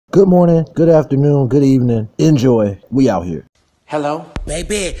Good morning, good afternoon, good evening. Enjoy. We out here. Hello?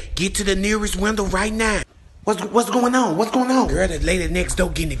 Baby, get to the nearest window right now. What's going on? What's going on? Girl, the lady next door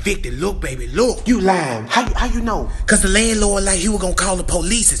getting evicted. Look, baby, look. You lying. How you know? Cause the landlord like he was gonna call the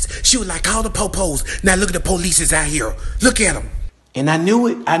police. She was like, call the popos. Now look at the police out here. Look at them. And I knew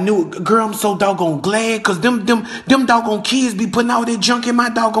it. Girl, I'm so doggone glad, cause them doggone kids be putting all that junk in my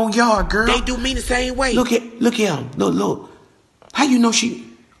doggone yard, girl. They do me the same way. Look at them. Look. How you know she...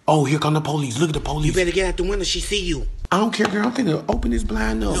 Oh, here come the police. Look at the police. You better get out the window. She see you. I don't care, girl. I'm finna open this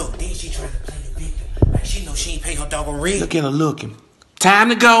blind up. Look, then she trying to play the victim. Like she know she ain't pay her doggone rent. Look at her looking. Time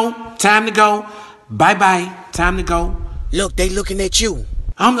to go. Bye-bye. Time to go. Look, they looking at you.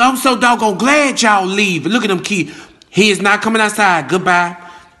 I'm so doggone glad y'all leave. Look at them kids. He is not coming outside. Goodbye.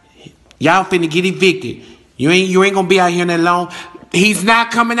 Y'all finna get evicted. You ain't gonna be out here that long. He's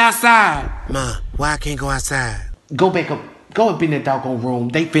not coming outside. Ma, why I can't go outside? Go back up. Go up in that doggone room.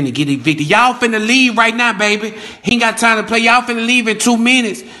 They finna get evicted. Y'all finna leave right now, baby. He ain't got time to play. Y'all finna leave in 2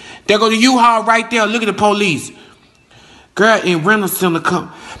 minutes. There go the U-Haul right there. Look at the police. Girl in rental center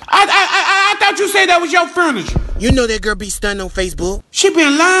come. I thought you said that was your furniture. You know that girl be stunning on Facebook. She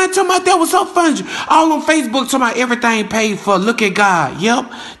been lying to me. That was her furniture. All on Facebook talking about everything paid for. Look at God.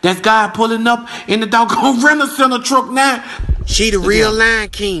 Yep. That's God pulling up in the doggone rental center truck now. She the real Lion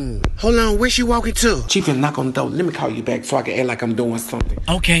King. Hold on, where she walking to? She finna knock on the door. Let me call you back so I can act like I'm doing something.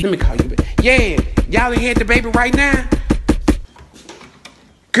 Okay. Let me call you back. Yeah, y'all had the baby right now?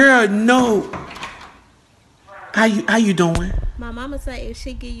 Girl, no. How you doing? My mama say if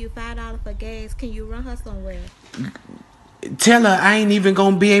she give you $5 for gas, can you run her somewhere? Tell her I ain't even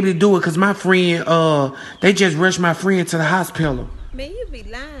gonna be able to do it, cause my friend, they just rushed my friend to the hospital. Man, you be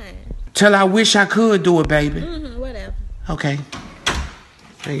lying. Tell her I wish I could do it, baby. Whatever. Okay.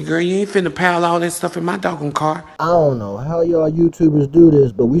 Hey, girl, you ain't finna pile all that stuff in my doggone car. I don't know how y'all YouTubers do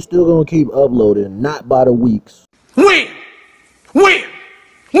this, but we still gonna keep uploading, not by the weeks.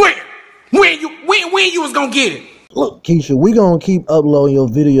 When you was gonna get it? Look, Keisha, we gonna keep uploading your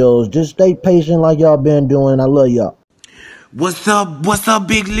videos. Just stay patient like y'all been doing. I love y'all. What's up,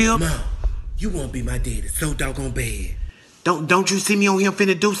 big lip? Mom, you won't be my daddy so doggone bad. Don't you see me on here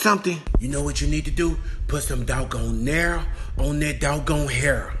finna do something? You know what you need to do? Put some doggone nair on that doggone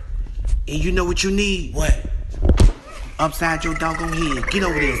hair. And you know what you need? What? Upside your doggone head. Get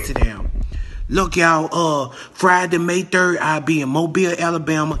over there and sit down. Look, y'all, Friday, May 3rd, I'll be in Mobile,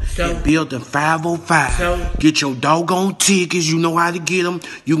 Alabama, at Building 505. Get your doggone tickets. You know how to get them.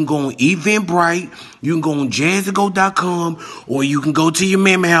 You can go on Eventbrite. You can go on jazzygo.com, or you can go to your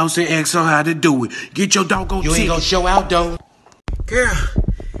mammy house and ask her how to do it. Get your doggone tickets. You ain't gonna show out, though. Girl,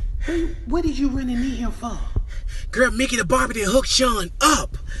 what did you running in here for? Girl, Mickey the Barbie that hooked Sean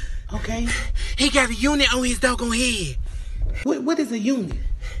up. Okay. He got a unit on his doggone head. What is a unit?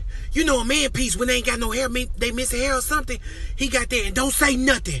 You know a man piece when they ain't got no hair, they miss a hair or something. He got that, and don't say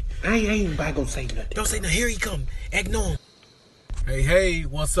nothing. I ain't about gonna say nothing. Don't say nothing. Here he come. Ignore him. Hey,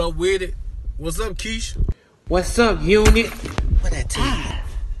 what's up with it? What's up, Keish? What's up, unit? What I tell you?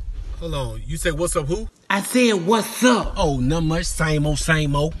 Hold on, you said what's up who? I said what's up. Oh, not much. Same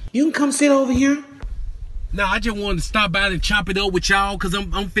old. You can come sit over here. Nah, I just wanted to stop by and chop it up with y'all, cause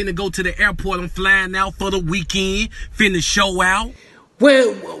I'm finna go to the airport. I'm flying out for the weekend. Finna show out.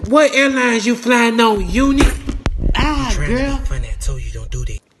 Well, what airlines you flying on, unit? Girl. Funny, I told you don't do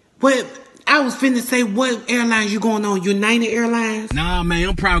that. Well, I was finna say, what airlines you going on? United Airlines? Nah, man,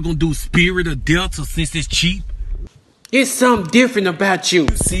 I'm probably gonna do Spirit or Delta since it's cheap. It's something different about you.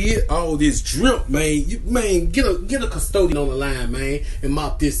 You see it? All this drip, man. Get a custodian on the line, man, and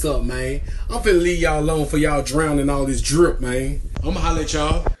mop this up, man. I'm finna leave y'all alone for y'all drowning all this drip, man. I'ma holler at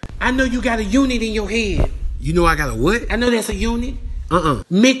y'all. I know you got a unit in your head. You know I got a what? I know that's a unit.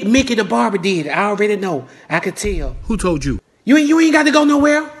 Mickey the Barber did. I already know. I could tell. Who told you? You ain't got to go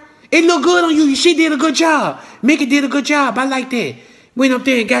nowhere. It look good on you. She did a good job. Mickey did a good job. I like that. Went up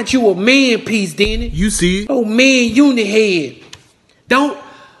there and got you a man piece, didn't it? You see it? Oh, man unit head.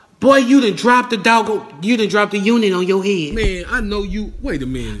 Boy, you done dropped the unit on your head. Man, I know you. Wait a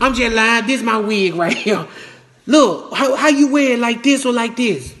minute. I'm just lying. This is my wig right here. Look, how you wear it, like this or like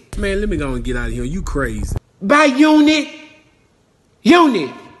this? Man, let me go and get out of here. You crazy. Bye, unit.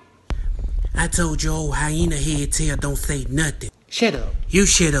 I told you, old hyena head tail don't say nothing. Shut up. You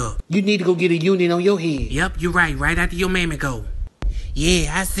shut up. You need to go get a unit on your head. Yep, you're right. Right after your mammy go.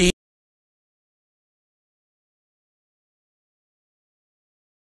 Yeah, I see.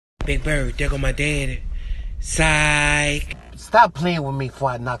 Big Bird, there go my daddy. Psych. Stop playing with me before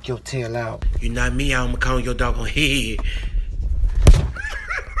I knock your tail out. You knock me out, I'm gonna call your doggone head.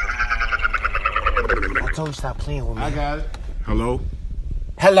 I told you stop playing with me. I got it. Hello?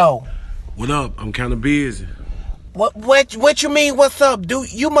 Hello. What up? I'm kind of busy. What you mean? What's up,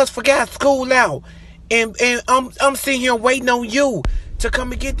 dude? You must forgot school out, and I'm sitting here waiting on you to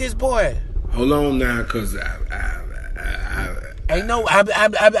come and get this boy. Hold on now, cause Ain't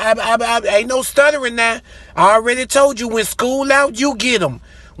no stuttering now. I already told you, when school out, you get him.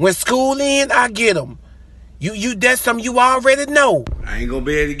 When school in, I get him. You that's something you already know. I ain't gonna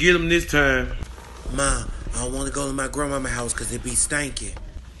be able to get him this time. Ma, I don't want to go to my grandmama's house because it be stinky.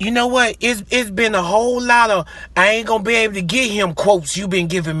 You know what? It's been a whole lot of I ain't gonna be able to get him quotes you been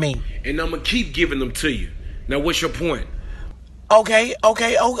giving me. And I'm gonna keep giving them to you. Now, what's your point? Okay,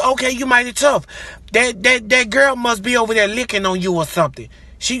 you mighty tough. That girl must be over there licking on you or something.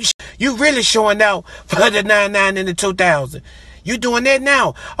 You really showing out for the 99 and the 2000. You doing that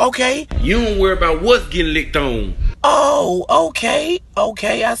now, okay? You don't worry about what's getting licked on. Oh, okay,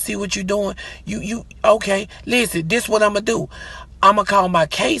 I see what you're doing. Okay, listen, this what I'm gonna do. I'm gonna call my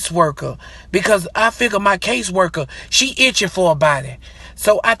caseworker, because I figure my caseworker, she itching for a body.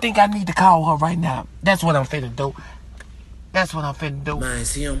 So I think I need to call her right now. That's what I'm finna do.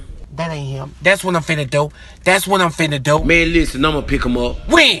 Mine's him. That ain't him. That's what I'm finna do. Man, listen, I'm gonna pick him up.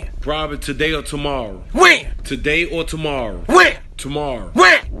 When? Probably today or tomorrow. When? Today or tomorrow. When? Tomorrow.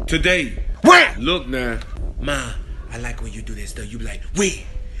 When? Today. When? Look now. Ma, I like when you do that stuff. You be like, when?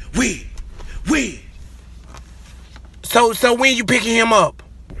 So when you picking him up?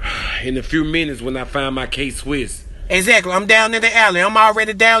 In a few minutes when I find my K-Swiss. Exactly. I'm down in the alley. I'm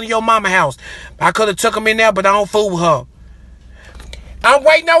already down in your mama house. I could have took him in there, but I don't fool her. I'm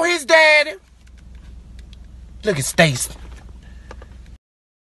waiting on his daddy. Look at Stacy.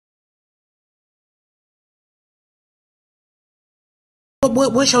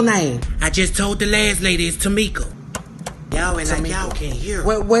 What's your name? I just told the last lady it's Tamika. Y'all ain't like y'all can't hear.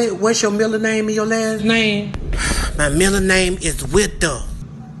 What's your middle name and your last name? My middle name is Witta.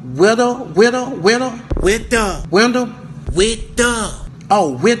 Witta?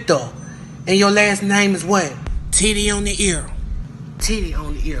 Oh, Witta. And your last name is what? Titty on the ear.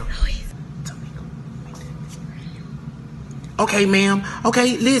 Okay, ma'am.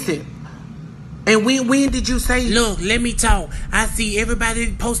 Okay, listen. And when did you say? Look, let me talk. I see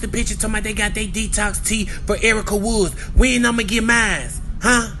everybody posting pictures talking about they got their detox tea for Erica Woods. When I'ma get mine?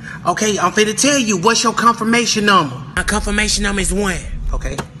 Huh? Okay, I'm finna tell you. What's your confirmation number? My confirmation number is 1.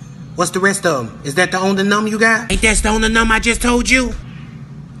 Okay. What's the rest of them? Is that the only number you got? Ain't that the only number I just told you?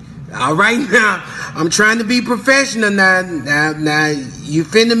 All right, now. I'm trying to be professional now. Now, you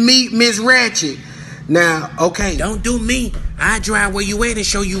finna meet Miss Ratchet. Now, okay. Don't do me. I drive where you at and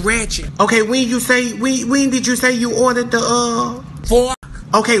show you Ratchet. Okay, when did you say you ordered the, 4?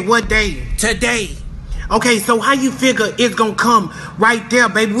 Okay, what day? Today. Okay, so how you figure it's gonna come right there,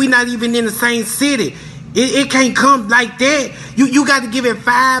 baby? We not even in the same city. It can't come like that. You got to give it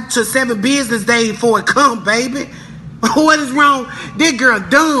 5 to 7 business days before it come, baby. What is wrong? This girl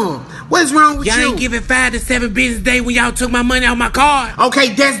dumb. What is wrong with you? Y'all ain't giving 5 to 7 business days when y'all took my money out my card.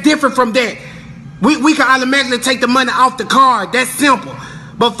 Okay, that's different from that. We can automatically take the money off the card. That's simple.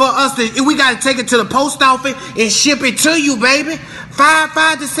 But for us, we got to take it to the post office and ship it to you, baby.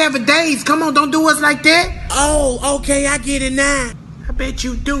 5 to 7 days. Come on, don't do us like that. Oh, okay, I get it now. I bet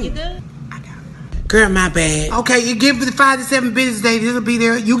you do. You good? Girl, my bad. Okay, you give it 5 to 7 business days. It'll be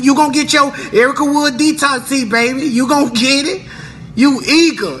there. You gonna get your Erica Wood detox tea, baby. You gonna get it. You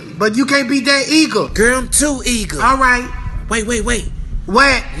eager, but you can't be that eager. Girl, I'm too eager. All right. Wait.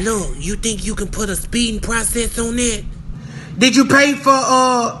 What? Look, you think you can put a speeding process on it? Did you pay for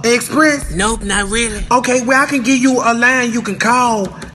Express? Nope, not really. Okay, well, I can give you a line you can call